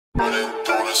You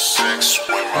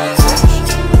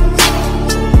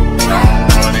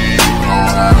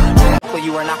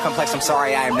are not complex, I'm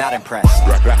sorry, I am not impressed.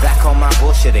 Back on my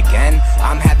bullshit again.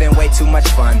 I'm having way too much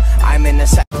fun. I'm in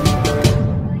the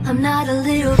I'm not a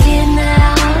little kid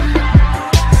now.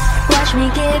 Watch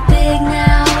me get big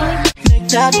now.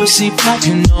 That pussy pop,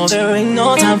 you know there ain't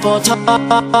no time for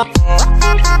talk.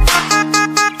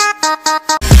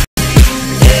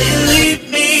 Yeah, you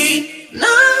leave me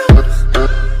now.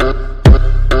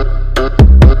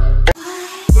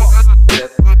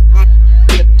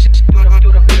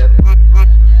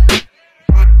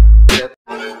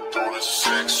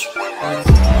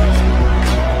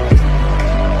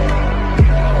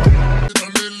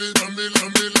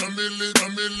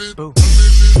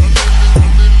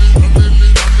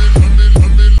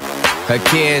 Her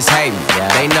kids hate me,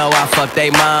 they know I fuck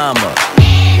they mama.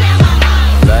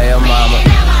 Love your mama.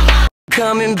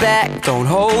 Coming back, don't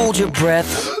hold your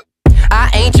breath. I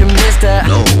ain't your mister,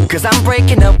 no. Cause I'm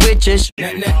breaking up with you.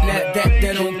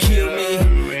 That don't kill me,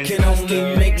 can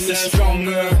only make me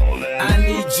stronger. I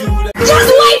need you to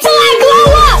just wait till I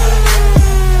glow up!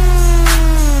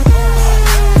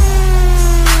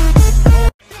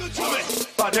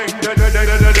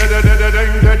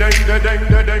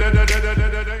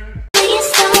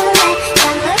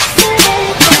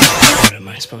 What am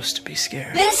I supposed to be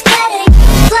scared?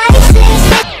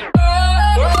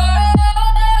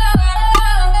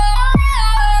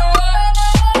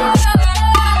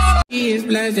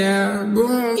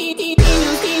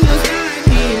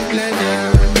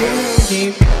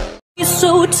 He's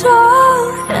so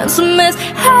tall, handsome as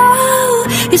hell.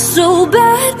 He's so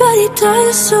bad, but he does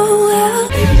it so well.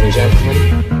 Ladies and gentlemen,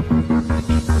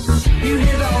 You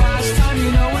hear the last time,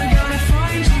 you know we're gonna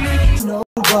find you. Know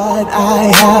what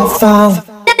I have found.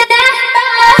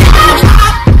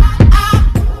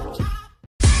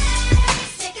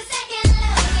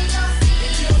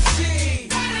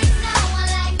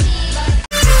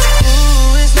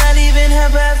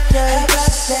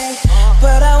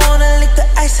 But I wanna lick the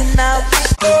icing out.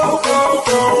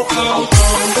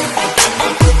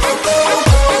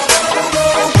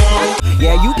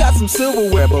 yeah, you got some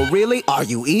silverware, but really, are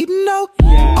you eating though?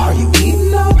 Are you eating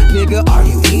though? Nigga, are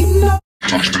you eating though?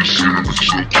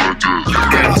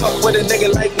 Fuck with a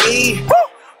nigga like me.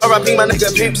 R.I.P. my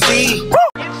nigga Pimp C.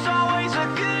 It's always a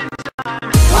good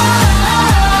time.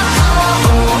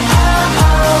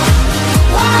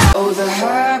 Oh, the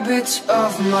habits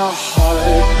of my heart,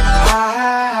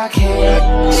 I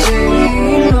can't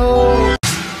say no.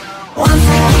 Once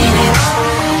again,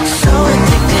 it's so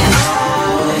addictive.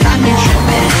 Got me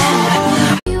tripping.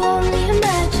 You only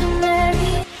imaginary.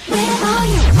 Where are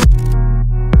you?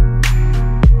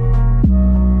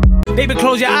 Baby,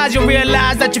 close your eyes, you'll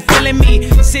realize that you're feeling me.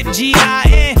 Sip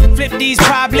G-I-N, flip these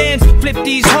problems, flip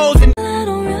these hoes and I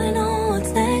don't really know what's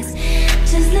next.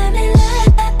 Just let me love you.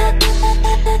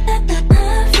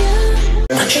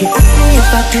 She asked me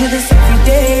if I do this every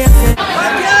day. I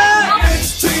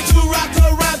said,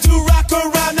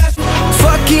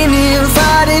 fucking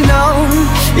inviting on.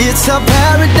 It's a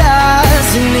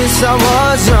paradise and it's a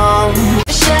war zone.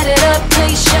 Shut it up,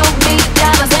 please show me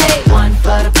diamonds. Hey, one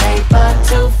for the paper,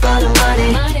 two for the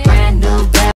money. Brand new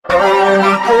bag.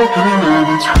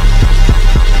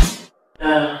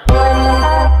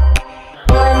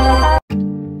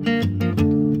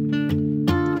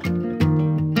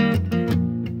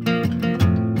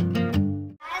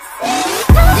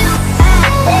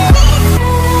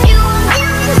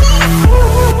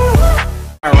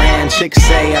 chicks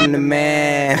say I'm the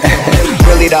man.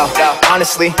 Really though,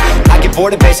 honestly, I get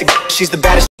bored of basic. She's the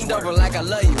baddest. Over like I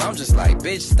love you, I'm just like,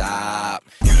 bitch, stop.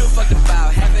 You done fucked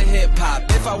about half a hip hop.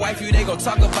 If I wife you, they gon'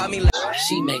 talk about me like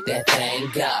She make that thing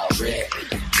go. Drip,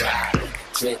 drop,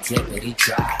 drip, drippity,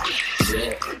 drop,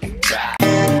 drip, drop.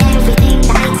 Everything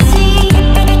I see,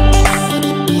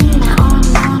 now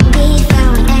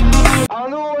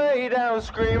on the way down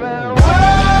screaming.